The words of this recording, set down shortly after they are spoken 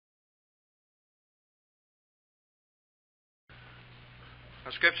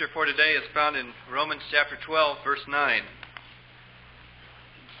Our scripture for today is found in Romans chapter 12, verse 9.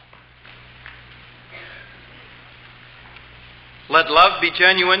 Let love be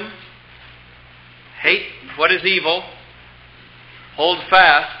genuine, hate what is evil, hold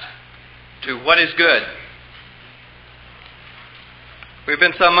fast to what is good. We've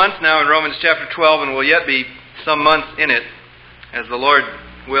been some months now in Romans chapter 12 and will yet be some months in it as the Lord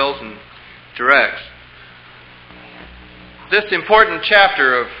wills and directs. This important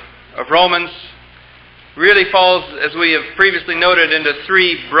chapter of Romans really falls, as we have previously noted, into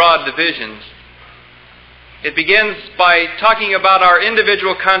three broad divisions. It begins by talking about our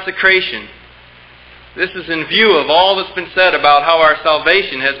individual consecration. This is in view of all that's been said about how our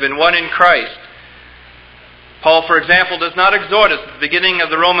salvation has been won in Christ. Paul, for example, does not exhort us at the beginning of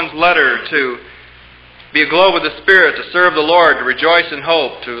the Romans letter to be aglow with the Spirit, to serve the Lord, to rejoice in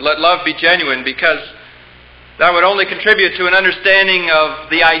hope, to let love be genuine, because that would only contribute to an understanding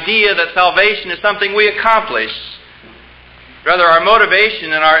of the idea that salvation is something we accomplish. Rather, our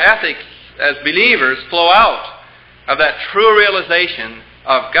motivation and our ethics as believers flow out of that true realization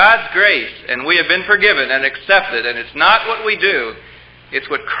of God's grace, and we have been forgiven and accepted, and it's not what we do, it's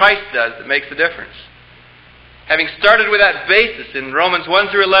what Christ does that makes the difference. Having started with that basis in Romans 1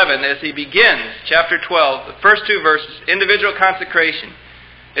 through 11, as he begins chapter 12, the first two verses, individual consecration,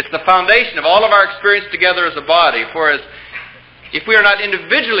 it's the foundation of all of our experience together as a body. For if we are not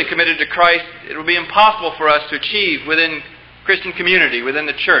individually committed to Christ, it will be impossible for us to achieve within Christian community, within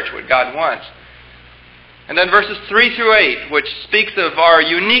the church, what God wants. And then verses 3 through 8, which speaks of our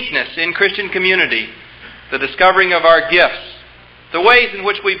uniqueness in Christian community, the discovering of our gifts, the ways in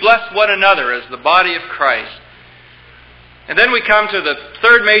which we bless one another as the body of Christ. And then we come to the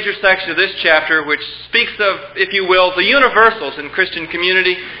third major section of this chapter, which speaks of, if you will, the universals in Christian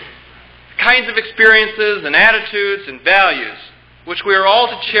community, the kinds of experiences and attitudes and values which we are all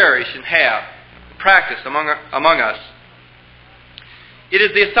to cherish and have, practice among us. It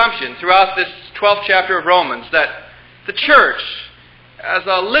is the assumption throughout this 12th chapter of Romans that the church, as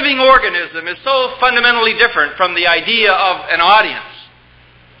a living organism, is so fundamentally different from the idea of an audience.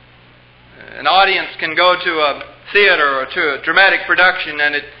 An audience can go to a theater or to a dramatic production,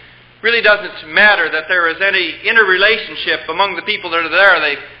 and it really doesn't matter that there is any interrelationship among the people that are there.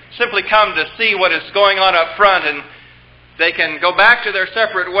 They simply come to see what is going on up front, and they can go back to their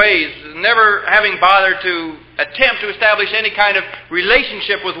separate ways, never having bothered to attempt to establish any kind of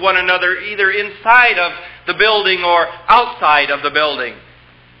relationship with one another, either inside of the building or outside of the building.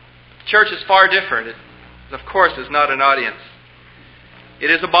 The church is far different. It, of course, is not an audience. It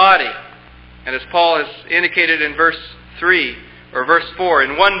is a body. And as Paul has indicated in verse 3, or verse 4,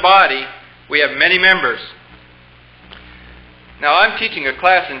 in one body we have many members. Now, I'm teaching a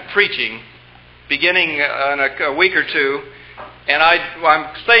class in preaching beginning in a week or two, and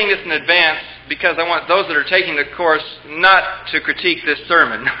I'm saying this in advance because I want those that are taking the course not to critique this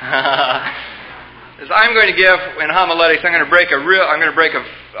sermon. As I'm going to give in homiletics, I'm going to break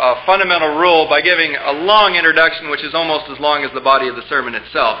a fundamental rule by giving a long introduction, which is almost as long as the body of the sermon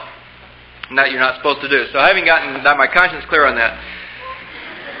itself. And that you're not supposed to do. So having gotten my conscience clear on that,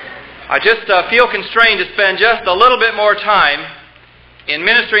 I just feel constrained to spend just a little bit more time in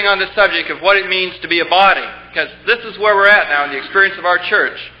ministering on this subject of what it means to be a body. Because this is where we're at now in the experience of our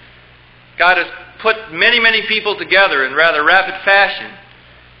church. God has put many, many people together in rather rapid fashion.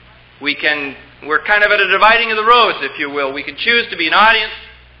 We're kind of at a dividing of the roads, if you will. We can choose to be an audience,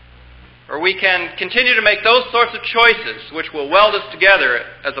 or we can continue to make those sorts of choices which will weld us together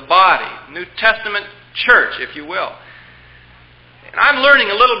as a body, New Testament church, if you will. And I'm learning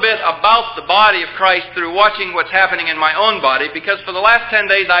a little bit about the body of Christ through watching what's happening in my own body, because for the last 10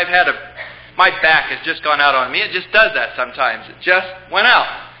 days I've had my back has just gone out on me. It just does that sometimes. It just went out.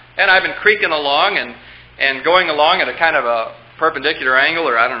 And I've been creaking along and going along at a kind of a perpendicular angle,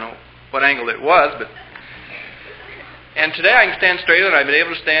 or I don't know what angle it was, and today I can stand straighter than I've been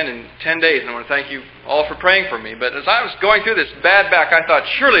able to stand in 10 days, and I want to thank you all for praying for me. But as I was going through this bad back, I thought,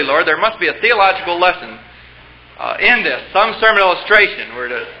 surely, Lord, there must be a theological lesson in this, some sermon illustration,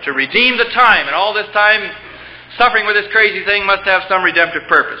 where to redeem the time, and all this time suffering with this crazy thing must have some redemptive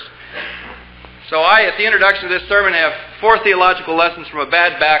purpose. So I, at the introduction of this sermon, have 4 theological lessons from a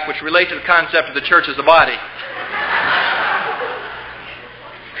bad back which relate to the concept of the church as a body.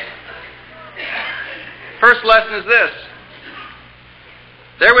 First lesson is this.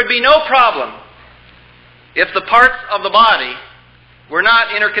 There would be no problem if the parts of the body were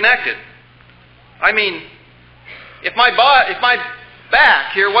not interconnected. I mean, if my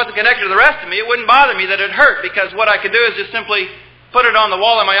back here wasn't connected to the rest of me, it wouldn't bother me that it hurt, because what I could do is just simply put it on the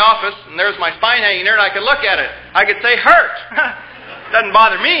wall in my office, and there's my spine hanging there, and I could look at it. I could say, hurt. Doesn't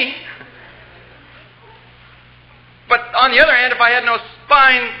bother me. But on the other hand, if I had no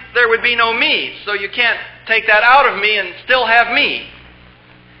spine, there would be no me. So you can't take that out of me and still have me.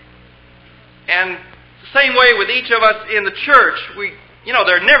 And the same way with each of us in the church,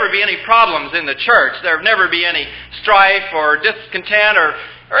 there'd never be any problems in the church. There'd never be any strife or discontent or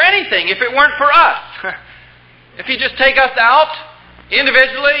anything if it weren't for us. If you just take us out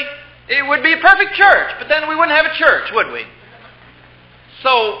individually, it would be a perfect church. But then we wouldn't have a church, would we?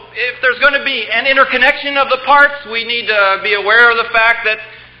 So if there's going to be an interconnection of the parts, we need to be aware of the fact that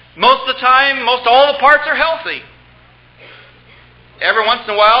most of the time, most all the parts are healthy. Every once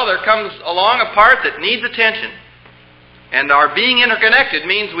in a while, there comes along a part that needs attention. And our being interconnected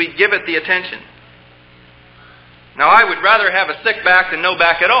means we give it the attention. Now, I would rather have a sick back than no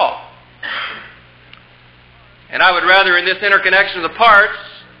back at all. And I would rather, in this interconnection of the parts,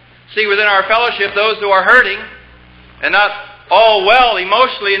 see within our fellowship those who are hurting and not all well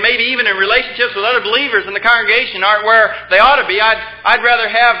emotionally, and maybe even in relationships with other believers in the congregation aren't where they ought to be. I'd rather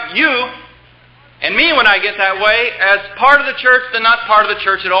have you and me, when I get that way, as part of the church than not part of the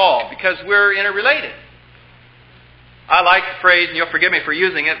church at all, because we're interrelated. I like the phrase, and you'll forgive me for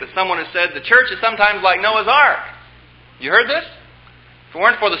using it, but someone has said, the church is sometimes like Noah's Ark. You heard this? If it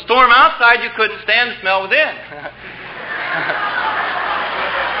weren't for the storm outside, you couldn't stand the smell within.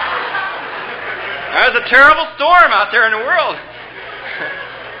 There's a terrible storm out there in the world.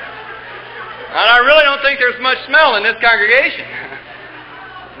 And I really don't think there's much smell in this congregation.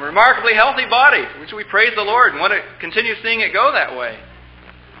 A remarkably healthy body, which we praise the Lord and want to continue seeing it go that way.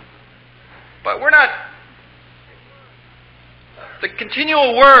 But we're not... The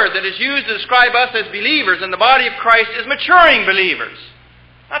continual word that is used to describe us as believers in the body of Christ is maturing believers.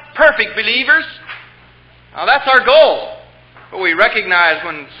 Not perfect believers. Now that's our goal. But we recognize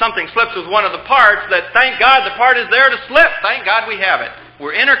when something slips with one of the parts that thank God the part is there to slip. Thank God we have it.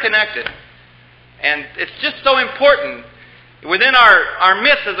 We're interconnected. And it's just so important within our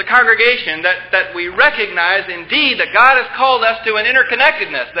midst as a congregation that we recognize indeed that God has called us to an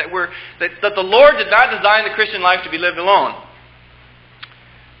interconnectedness, that the Lord did not design the Christian life to be lived alone.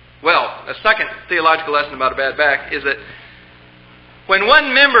 Well, a second theological lesson about a bad back is that when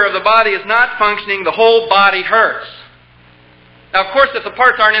one member of the body is not functioning, the whole body hurts. Now, of course, if the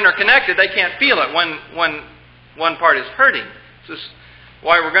parts aren't interconnected, they can't feel it when one part is hurting. This is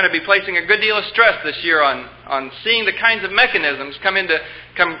why we're going to be placing a good deal of stress this year on seeing the kinds of mechanisms come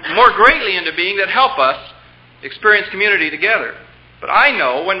more greatly into being that help us experience community together. But I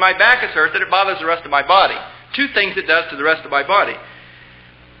know when my back is hurt that it bothers the rest of my body. Two things it does to the rest of my body.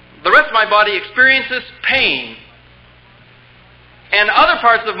 The rest of my body experiences pain. And other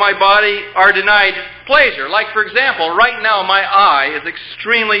parts of my body are denied pleasure. Like, for example, right now my eye is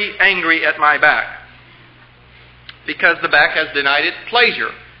extremely angry at my back, because the back has denied it pleasure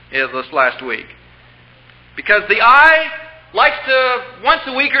this last week. Because the eye likes to, once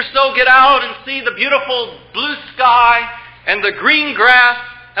a week or so, get out and see the beautiful blue sky and the green grass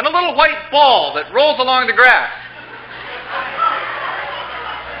and a little white ball that rolls along the grass.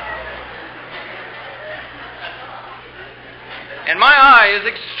 And my eye is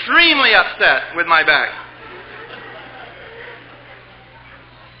extremely upset with my back.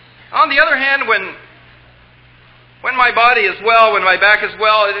 On the other hand, when my body is well, when my back is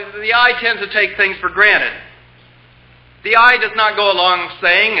well, the eye tends to take things for granted. The eye does not go along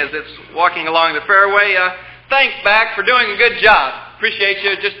saying, as it's walking along the fairway, thanks, back, for doing a good job. Appreciate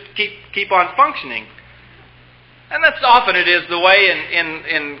you, just keep on functioning. And that's often it is the way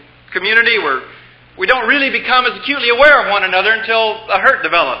in community where we don't really become as acutely aware of one another until a hurt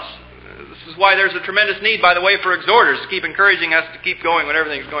develops. This is why there's a tremendous need, by the way, for exhorters to keep encouraging us to keep going when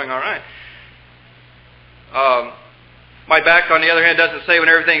everything's going all right. My back, on the other hand, doesn't say when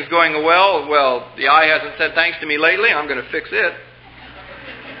everything's going well, the eye hasn't said thanks to me lately, I'm going to fix it.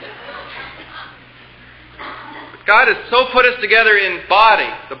 But God has so put us together in body,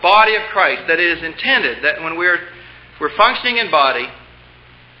 the body of Christ, that it is intended that when we're functioning in body,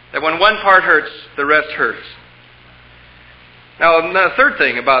 that when one part hurts, the rest hurts. Now, the third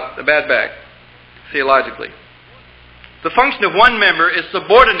thing about a bad back, theologically. The function of one member is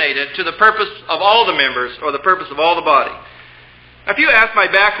subordinated to the purpose of all the members, or the purpose of all the body. Now, if you asked my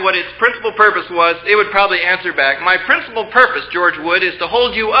back what its principal purpose was, it would probably answer back, my principal purpose, George Wood, is to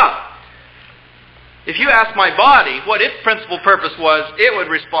hold you up. If you asked my body what its principal purpose was, it would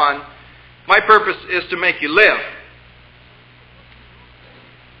respond, my purpose is to make you live.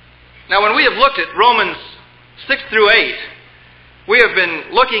 Now, when we have looked at Romans 6 through 8, we have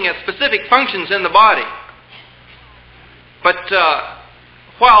been looking at specific functions in the body. But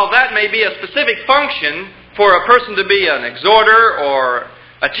while that may be a specific function, for a person to be an exhorter or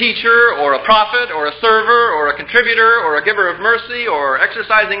a teacher or a prophet or a server or a contributor or a giver of mercy or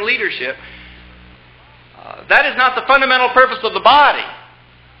exercising leadership. That is not the fundamental purpose of the body.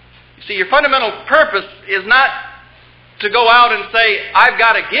 You see, your fundamental purpose is not to go out and say, I've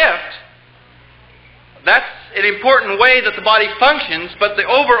got a gift. That's an important way that the body functions, but the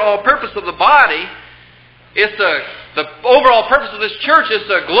overall purpose of the body is the overall purpose of this church is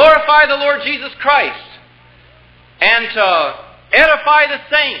to glorify the Lord Jesus Christ and to edify the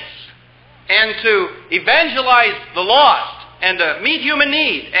saints and to evangelize the lost and to meet human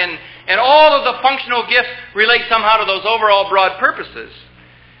need. And all of the functional gifts relate somehow to those overall broad purposes.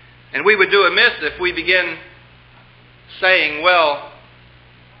 And we would do amiss if we begin saying, well,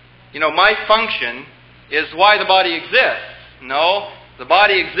 my function is why the body exists. No, the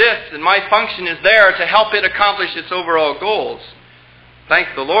body exists and my function is there to help it accomplish its overall goals.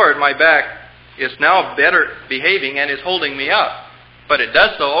 Thank the Lord, my back is now better behaving and is holding me up. But it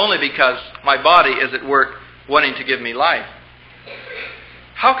does so only because my body is at work wanting to give me life.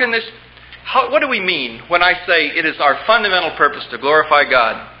 What do we mean when I say it is our fundamental purpose to glorify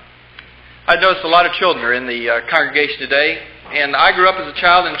God? I noticed a lot of children are in the congregation today, and I grew up as a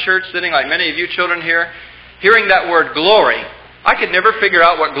child in church, sitting like many of you children here, hearing that word glory. I could never figure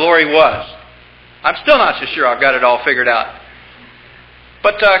out what glory was. I'm still not so sure I've got it all figured out.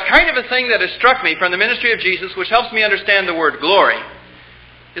 But kind of a thing that has struck me from the ministry of Jesus, which helps me understand the word glory,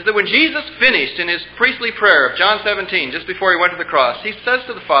 is that when Jesus finished in His priestly prayer of John 17, just before He went to the cross, He says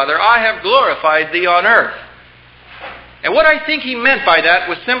to the Father, I have glorified Thee on earth. And what I think He meant by that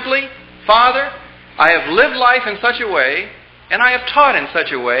was simply, Father, I have lived life in such a way, and I have taught in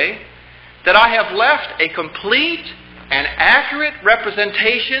such a way, that I have left a complete and accurate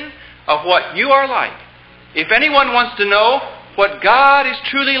representation of what You are like. If anyone wants to know what God is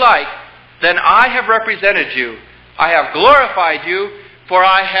truly like, then I have represented You. I have glorified You, for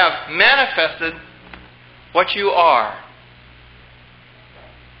I have manifested what You are.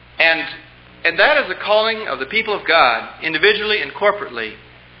 And that is the calling of the people of God, individually and corporately,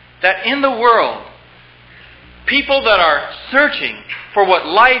 that in the world, people that are searching for what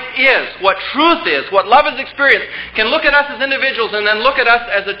life is, what truth is, what love is experienced, can look at us as individuals and then look at us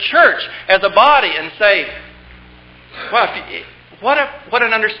as a church, as a body, and say, well, what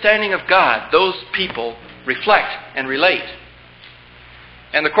an understanding of God those people reflect and relate.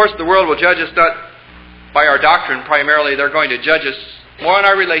 And of course the world will judge us not by our doctrine primarily. They're going to judge us more on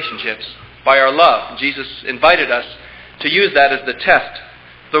our relationships, by our love. Jesus invited us to use that as the test.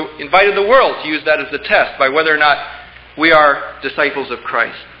 Invited the world to use that as the test by whether or not we are disciples of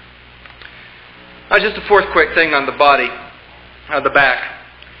Christ. Now just a fourth quick thing on the body, the back.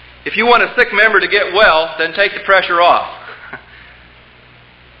 If you want a sick member to get well, then take the pressure off.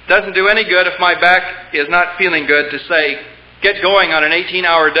 Doesn't do any good if my back is not feeling good to say, get going on an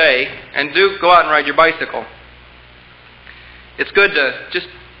 18-hour day and go out and ride your bicycle. It's good to just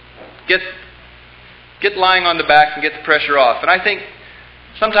get lying on the back and get the pressure off. And I think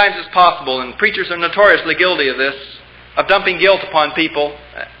sometimes it's possible, and preachers are notoriously guilty of this, of dumping guilt upon people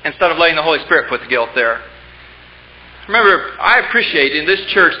instead of letting the Holy Spirit put the guilt there. Remember, I appreciate in this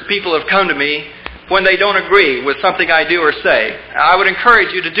church the people have come to me when they don't agree with something I do or say. I would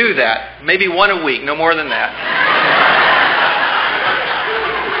encourage you to do that. Maybe one a week, no more than that.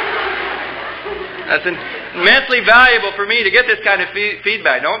 That's immensely valuable for me to get this kind of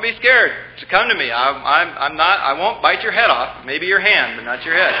feedback. Don't be scared to come to me. I won't bite your head off. Maybe your hand, but not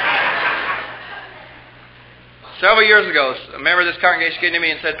your head. Several years ago, a member of this congregation came to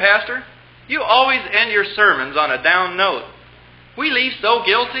me and said, Pastor, you always end your sermons on a down note. We leave so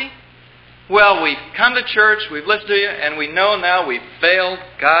guilty. Well, we've come to church, we've listened to you, and we know now we've failed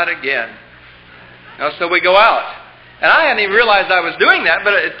God again. So we go out. And I hadn't even realized I was doing that,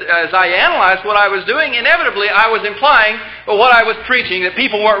 but as I analyzed what I was doing, inevitably I was implying what I was preaching, that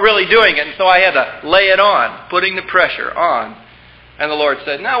people weren't really doing it, and so I had to lay it on, putting the pressure on. And the Lord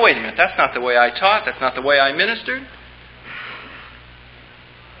said, now wait a minute, that's not the way I taught, that's not the way I ministered.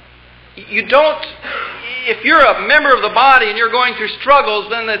 You don't, if you're a member of the body and you're going through struggles,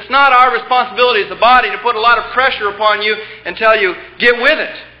 then it's not our responsibility as the body to put a lot of pressure upon you and tell you, get with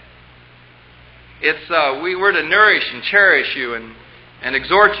it. We're to nourish and cherish you and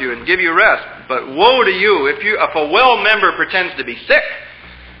exhort you and give you rest. But woe to you if a well member pretends to be sick,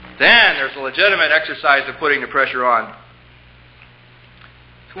 then there's a legitimate exercise of putting the pressure on.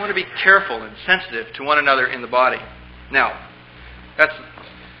 So we want to be careful and sensitive to one another in the body. Now, that's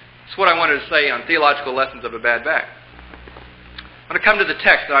what I wanted to say on theological lessons of a bad back. I want to come to the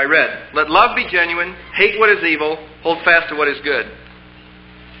text that I read. Let love be genuine, hate what is evil, hold fast to what is good.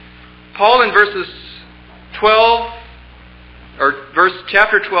 Paul in verses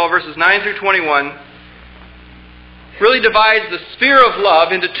chapter 12, verses 9 through 21, really divides the sphere of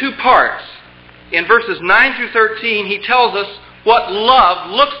love into two parts. In verses 9 through 13, he tells us what love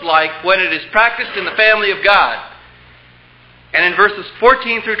looks like when it is practiced in the family of God. And in verses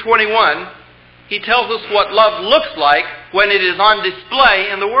 14 through 21, he tells us what love looks like when it is on display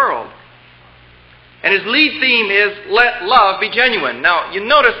in the world. And his lead theme is, let love be genuine. Now, you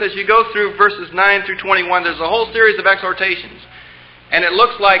notice as you go through verses 9 through 21, there's a whole series of exhortations. And it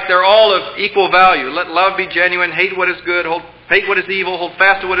looks like they're all of equal value. Let love be genuine, hate what is good, hate what is evil, hold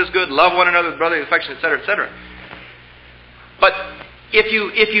fast to what is good, love one another with brotherly affection, etc., etc. But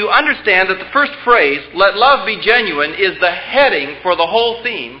if you understand that the first phrase, let love be genuine, is the heading for the whole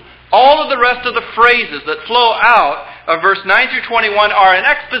theme, all of the rest of the phrases that flow out of verse 9 through 21 are an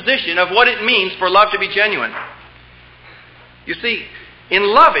exposition of what it means for love to be genuine. You see, in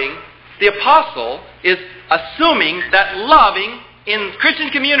loving, the apostle is assuming that loving in Christian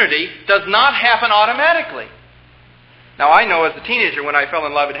community does not happen automatically. Now, I know as a teenager when I fell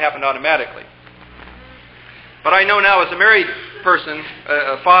in love, it happened automatically. But I know now as a married person,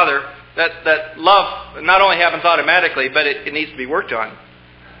 a father, that love not only happens automatically, but it needs to be worked on.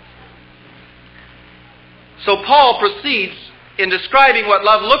 So Paul proceeds in describing what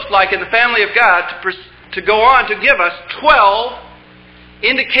love looks like in the family of God to go on to give us 12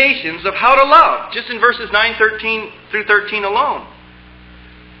 indications of how to love, just in verses 9 through 13 alone.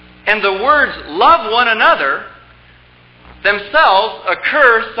 And the words love one another themselves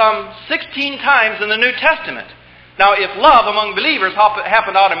occur some 16 times in the New Testament. Now, if love among believers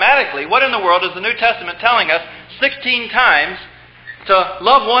happened automatically, what in the world is the New Testament telling us 16 times to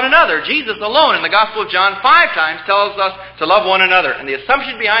love one another? Jesus alone in the Gospel of John 5 times tells us to love one another. And the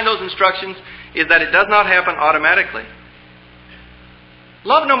assumption behind those instructions is that it does not happen automatically.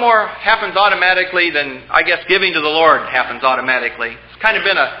 Love no more happens automatically than, I guess, giving to the Lord happens automatically. It's kind of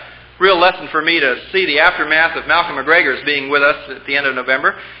been a real lesson for me to see the aftermath of Malcolm McGregor's being with us at the end of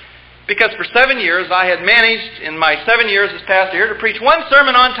November. Because for 7 years I had managed, in my 7 years as pastor here, to preach one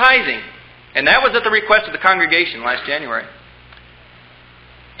sermon on tithing. And that was at the request of the congregation last January.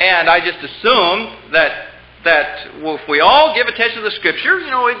 And I just assumed that if we all give attention to the Scripture,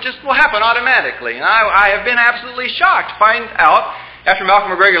 it just will happen automatically. And I have been absolutely shocked to find out, after Malcolm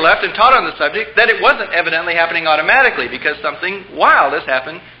McGregor left and taught on the subject, that it wasn't evidently happening automatically, because something wild has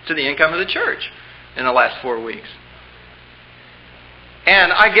happened to the income of the church in the last 4 weeks.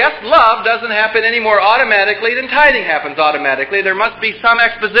 And I guess love doesn't happen any more automatically than tithing happens automatically. There must be some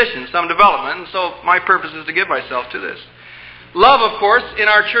exposition, some development, and so my purpose is to give myself to this. Love, of course, in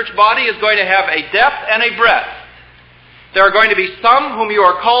our church body is going to have a depth and a breadth. There are going to be some whom you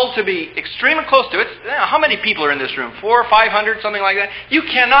are called to be extremely close to. How many people are in this room? 400 or 500, something like that? You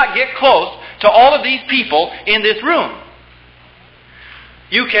cannot get close to all of these people in this room.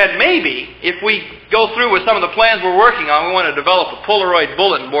 You can maybe, if we go through with some of the plans we're working on, we want to develop a Polaroid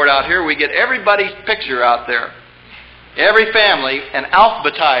bulletin board out here. We get everybody's picture out there. Every family, and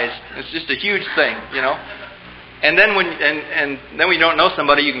alphabetized. It's just a huge thing, And then when you don't know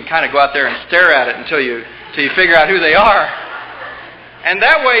somebody, you can kind of go out there and stare at it until you figure out who they are. And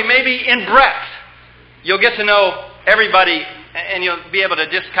that way, maybe in breadth, you'll get to know everybody, and you'll be able to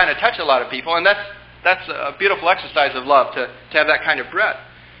just kind of touch a lot of people. And that's a beautiful exercise of love, to have that kind of breadth.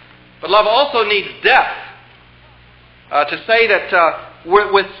 But love also needs depth. To say that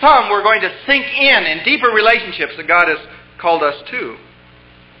with some, we're going to sink in deeper relationships that God has called us to.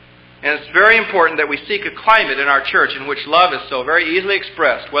 And it's very important that we seek a climate in our church in which love is so very easily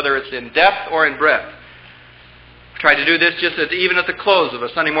expressed, whether it's in depth or in breadth. I try to do this just even at the close of a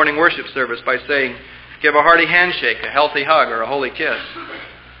Sunday morning worship service by saying, give a hearty handshake, a healthy hug, or a holy kiss.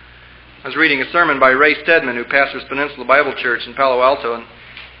 I was reading a sermon by Ray Stedman, who pastors Peninsula Bible Church in Palo Alto, and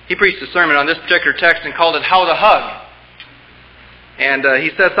he preached a sermon on this particular text and called it How to Hug. And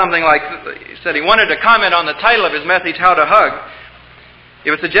he said something like, he wanted to comment on the title of his message, How to Hug. It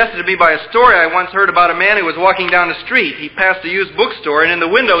was suggested to me by a story I once heard about a man who was walking down the street. He passed a used bookstore, and in the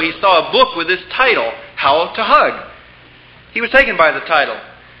window he saw a book with this title, How to Hug. He was taken by the title,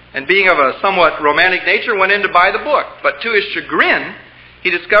 and being of a somewhat romantic nature, went in to buy the book. But to his chagrin,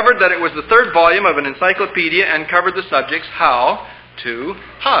 he discovered that it was the third volume of an encyclopedia and covered the subjects, How to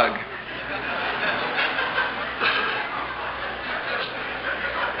Hug.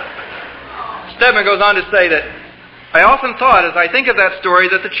 Stedman goes on to say that, I often thought, as I think of that story,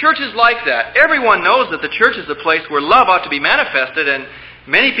 that the church is like that. Everyone knows that the church is a place where love ought to be manifested, and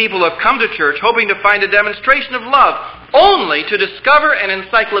many people have come to church hoping to find a demonstration of love, only to discover an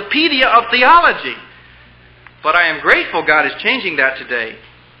encyclopedia of theology. But I am grateful God is changing that today.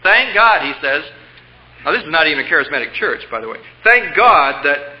 Thank God, he says, Now, this is not even a charismatic church, by the way. Thank God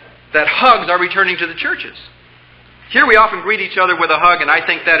that hugs are returning to the churches. Here we often greet each other with a hug, and I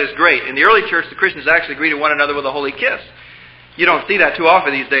think that is great. In the early church, the Christians actually greeted one another with a holy kiss. You don't see that too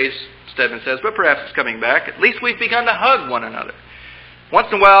often these days, Stedman says, but perhaps it's coming back. At least we've begun to hug one another. Once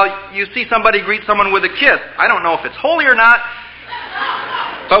in a while, you see somebody greet someone with a kiss. I don't know if it's holy or not,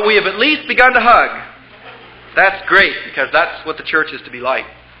 but we have at least begun to hug. That's great, because that's what the church is to be like.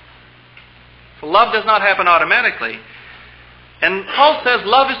 So love does not happen automatically. And Paul says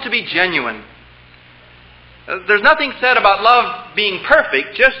love is to be genuine. There's nothing said about love being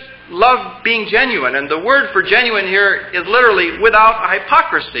perfect, just love being genuine. And the word for genuine here is literally without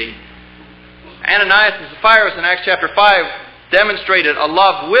hypocrisy. Ananias and Sapphira in Acts chapter 5 demonstrated a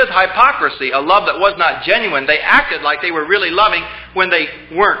love with hypocrisy, a love that was not genuine. They acted like they were really loving when they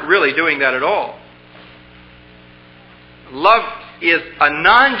weren't really doing that at all. Love is a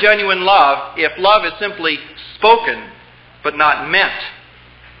non-genuine love if love is simply spoken but not meant.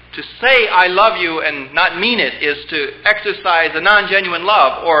 To say I love you and not mean it is to exercise a non-genuine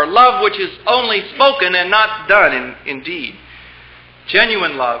love, or love which is only spoken and not done in deed.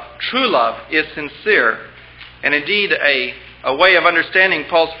 Genuine love, true love, is sincere. And indeed, a way of understanding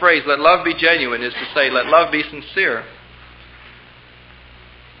Paul's phrase, let love be genuine, is to say, let love be sincere.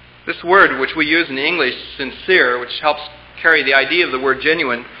 This word, which we use in English, sincere, which helps carry the idea of the word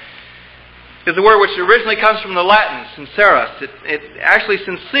genuine, is a word which originally comes from the Latin, sincerus. It actually,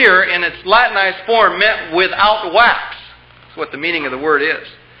 sincere in its Latinized form meant without wax. That's what the meaning of the word is.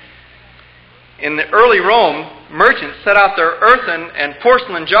 In the early Rome, merchants set out their earthen and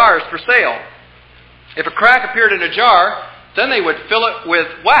porcelain jars for sale. If a crack appeared in a jar, then they would fill it with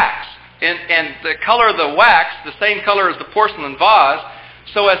wax. And the color of the wax, the same color as the porcelain vase,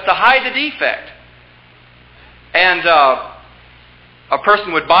 so as to hide the defect. And a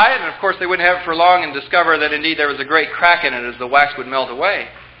person would buy it, and of course they wouldn't have it for long and discover that indeed there was a great crack in it as the wax would melt away.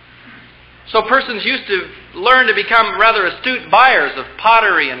 So persons used to learn to become rather astute buyers of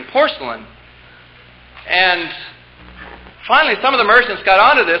pottery and porcelain. And finally some of the merchants got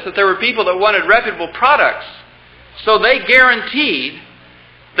onto this, that there were people that wanted reputable products. So they guaranteed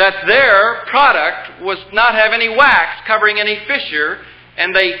that their product was not have any wax covering any fissure,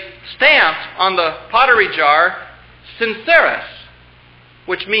 and they stamped on the pottery jar, sincerus,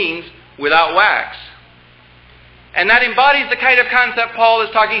 which means without wax. And that embodies the kind of concept Paul is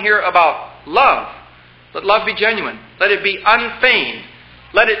talking here about love. Let love be genuine. Let it be unfeigned.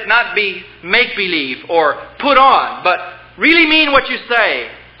 Let it not be make-believe or put on, but really mean what you say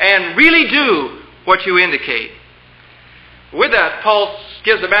and really do what you indicate. With that, Paul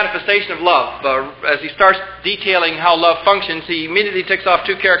gives a manifestation of love. As he starts detailing how love functions, he immediately ticks off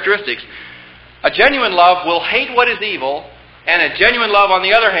two characteristics. A genuine love will hate what is evil, and a genuine love, on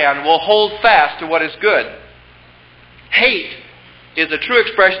the other hand, will hold fast to what is good. Hate is a true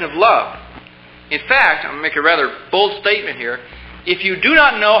expression of love. In fact, I'm going to make a rather bold statement here. If you do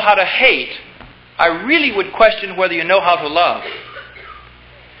not know how to hate, I really would question whether you know how to love.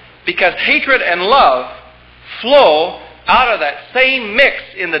 Because hatred and love flow out of that same mix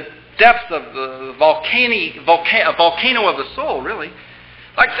in the depths of the volcano of the soul, really.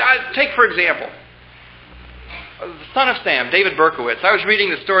 Like, take for example, the son of Sam, David Berkowitz. I was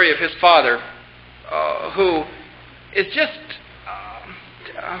reading the story of his father, who is just,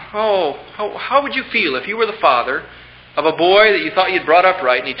 how would you feel if you were the father of a boy that you thought you'd brought up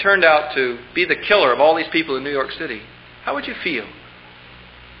right, and he turned out to be the killer of all these people in New York City? How would you feel?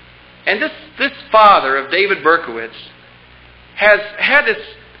 And this father of David Berkowitz has had this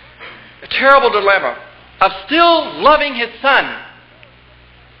terrible dilemma of still loving his son,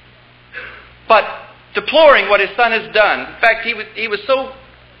 but deploring what his son has done. In fact, he was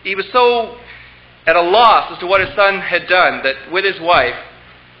so at a loss as to what his son had done that with his wife,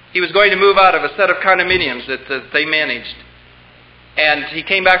 he was going to move out of a set of condominiums that they managed. And he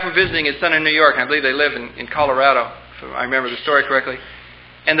came back from visiting his son in New York. I believe they live in Colorado, if I remember the story correctly.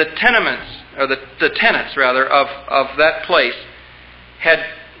 And the tenants of that place had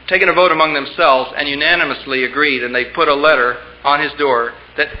taken a vote among themselves and unanimously agreed, and they put a letter on his door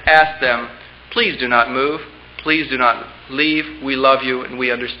that asked them, please do not move, please do not leave, we love you and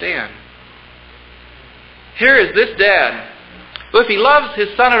we understand. Here is this dad, who, if he loves his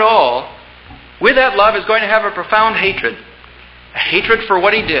son at all, with that love is going to have a profound hatred. A hatred for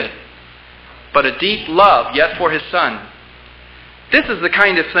what he did, but a deep love yet for his son. This is the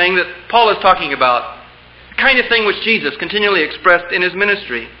kind of thing that Paul is talking about, the kind of thing which Jesus continually expressed in his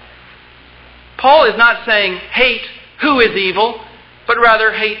ministry. Paul is not saying hate who is evil, but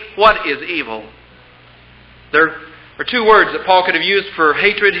rather hate what is evil. There are two words that Paul could have used for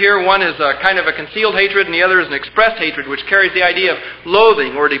hatred here. One is a kind of a concealed hatred, and the other is an expressed hatred, which carries the idea of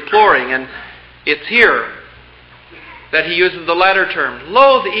loathing or deploring. And it's here that he uses the latter term,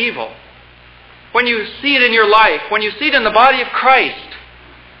 loathe evil. When you see it in your life, when you see it in the body of Christ,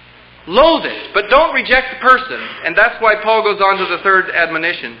 loathe it, but don't reject the person. And that's why Paul goes on to the third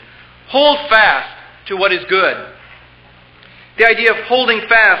admonition. Hold fast to what is good. The idea of holding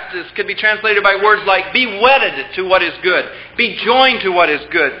fast could be translated by words like be wedded to what is good, be joined to what is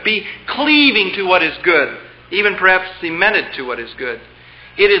good, be cleaving to what is good, even perhaps cemented to what is good.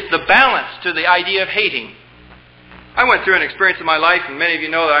 It is the balance to the idea of hating. I went through an experience in my life, and many of you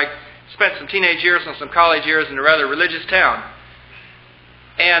know that I spent some teenage years and some college years in a rather religious town.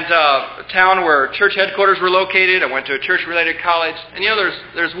 And a town where church headquarters were located. I went to a church-related college. And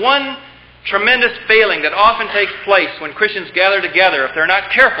there's one tremendous failing that often takes place when Christians gather together if they're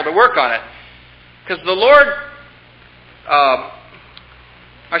not careful to work on it. Because the Lord,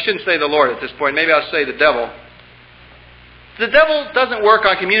 I shouldn't say the Lord at this point, maybe I'll say the devil. The devil doesn't work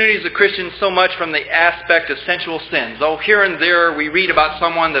on communities of Christians so much from the aspect of sensual sins. Though here and there we read about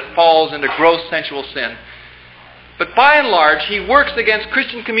someone that falls into gross sensual sin. But by and large, he works against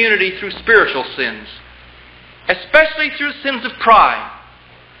Christian community through spiritual sins. Especially through sins of pride.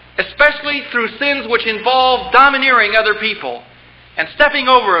 Especially through sins which involve domineering other people and stepping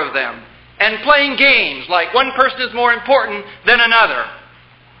over of them and playing games like one person is more important than another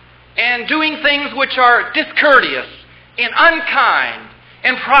and doing things which are discourteous and unkind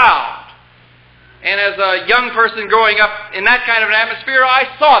and proud. And as a young person growing up in that kind of an atmosphere, I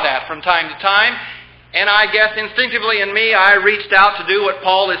saw that from time to time. And I guess instinctively in me, I reached out to do what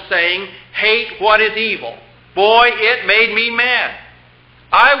Paul is saying, hate what is evil. Boy, it made me mad.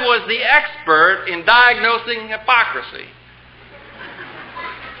 I was the expert in diagnosing hypocrisy.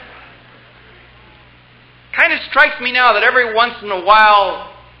 Kind of strikes me now that every once in a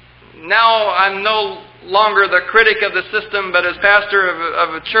while, now I'm no longer the critic of the system, but as pastor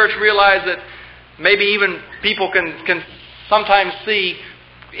of a church, realize that maybe even people can sometimes see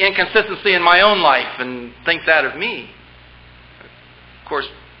inconsistency in my own life and think that of me. Of course,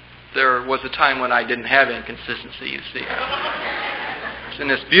 there was a time when I didn't have inconsistency, you see. And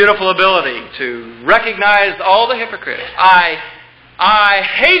this beautiful ability to recognize all the hypocrites. I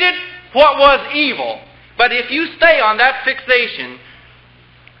hated what was evil. But if you stay on that fixation,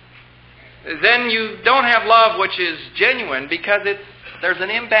 then you don't have love which is genuine because there's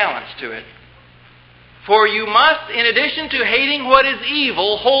an imbalance to it. For you must, in addition to hating what is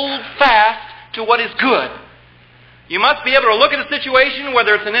evil, hold fast to what is good. You must be able to look at a situation,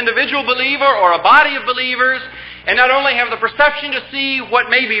 whether it's an individual believer or a body of believers, and not only have the perception to see what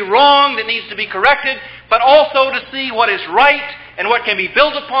may be wrong that needs to be corrected, but also to see what is right and what can be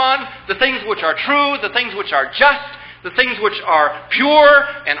built upon, the things which are true, the things which are just, the things which are pure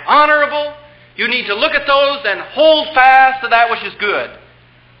and honorable. You need to look at those and hold fast to that which is good.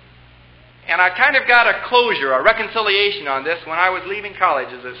 And I kind of got a closure, a reconciliation on this when I was leaving college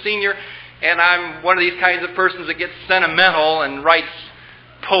as a senior, and I'm one of these kinds of persons that gets sentimental and writes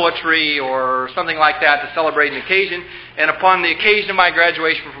poetry or something like that to celebrate an occasion. And upon the occasion of my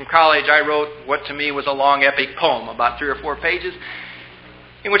graduation from college, I wrote what to me was a long epic poem, about 3 or 4 pages,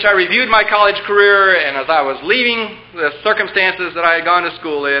 in which I reviewed my college career, and as I was leaving the circumstances that I had gone to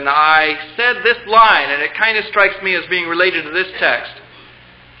school in, I said this line, and it kind of strikes me as being related to this text.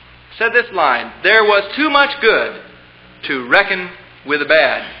 I said this line, "There was too much good to reckon with the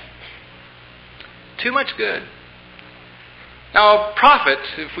bad." Too much good. Now, a prophet,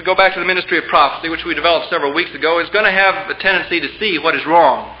 if we go back to the ministry of prophecy, which we developed several weeks ago, is going to have a tendency to see what is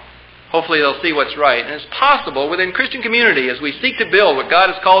wrong. Hopefully they'll see what's right. And it's possible within Christian community, as we seek to build what God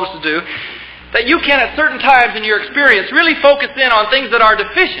has called us to do, that you can at certain times in your experience really focus in on things that are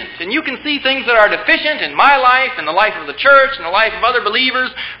deficient. And you can see things that are deficient in my life, in the life of the church, in the life of other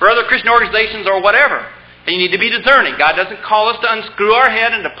believers, or other Christian organizations, or whatever. And you need to be discerning. God doesn't call us to unscrew our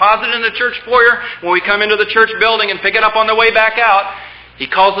head and deposit it in the church foyer when we come into the church building and pick it up on the way back out. He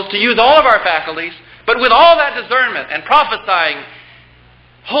calls us to use all of our faculties, but with all that discernment and prophesying,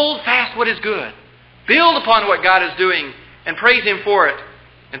 hold fast what is good. Build upon what God is doing and praise Him for it,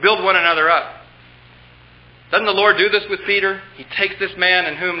 and build one another up. Doesn't the Lord do this with Peter? He takes this man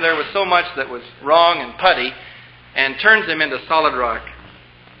in whom there was so much that was wrong and putty and turns him into solid rock.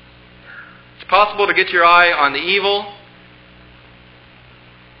 It's possible to get your eye on the evil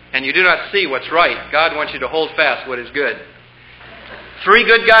and you do not see what's right. God wants you to hold fast what is good. 3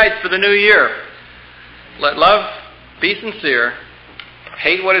 good guides for the new year. Let love be sincere.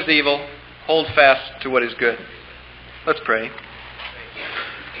 Hate what is evil. Hold fast to what is good. Let's pray.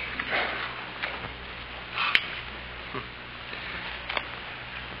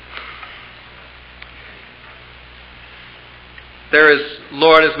 there is,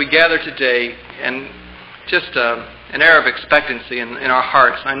 Lord, as we gather today, and just an air of expectancy in our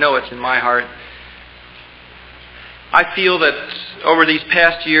hearts. I know it's in my heart. I feel that over these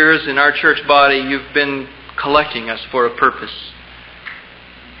past years in our church body, you've been collecting us for a purpose.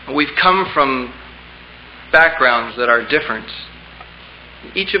 We've come from backgrounds that are different.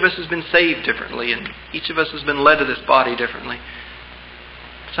 Each of us has been saved differently, and each of us has been led to this body differently.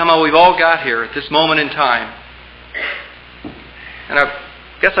 Somehow we've all got here at this moment in time. And I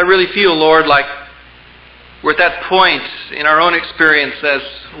guess I really feel, Lord, like we're at that point in our own experience as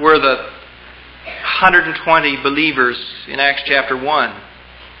we're the 120 believers in Acts chapter 1.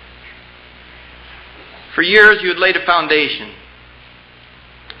 For years you had laid a foundation.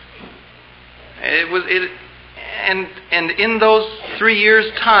 And in those 3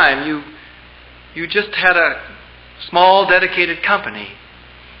 years' time, you just had a small, dedicated company.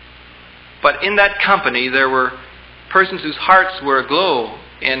 But in that company, there were persons whose hearts were aglow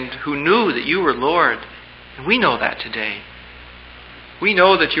and who knew that you were Lord. And we know that today. We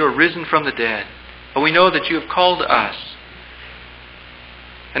know that you are risen from the dead. And we know that you have called us.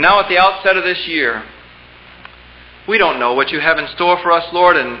 And now at the outset of this year, we don't know what you have in store for us,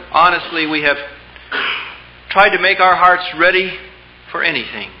 Lord, and honestly, we have tried to make our hearts ready for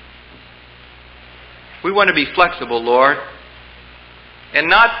anything. We want to be flexible, Lord, and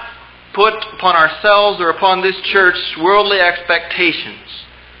not put upon ourselves or upon this church worldly expectations.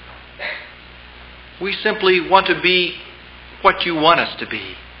 We simply want to be what you want us to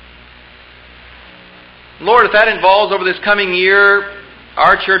be. Lord, if that involves over this coming year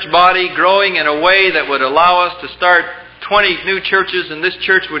our church body growing in a way that would allow us to start 20 new churches and this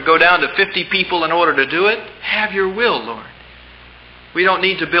church would go down to 50 people in order to do it, have your will, Lord. We don't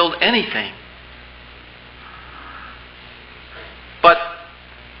need to build anything. But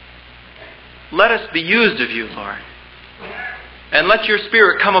let us be used of you, Lord. And let your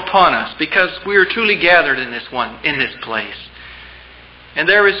Spirit come upon us, because we are truly gathered in this place. And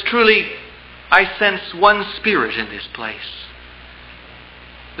there is truly, I sense, one Spirit in this place.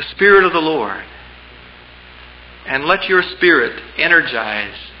 The Spirit of the Lord. And let your Spirit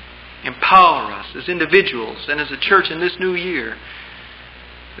energize, empower us as individuals and as a church in this new year,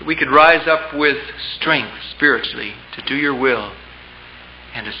 that we could rise up with strength spiritually to do your will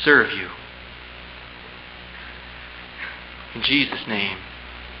and to serve you. In Jesus' name.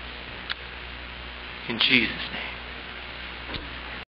 In Jesus' name.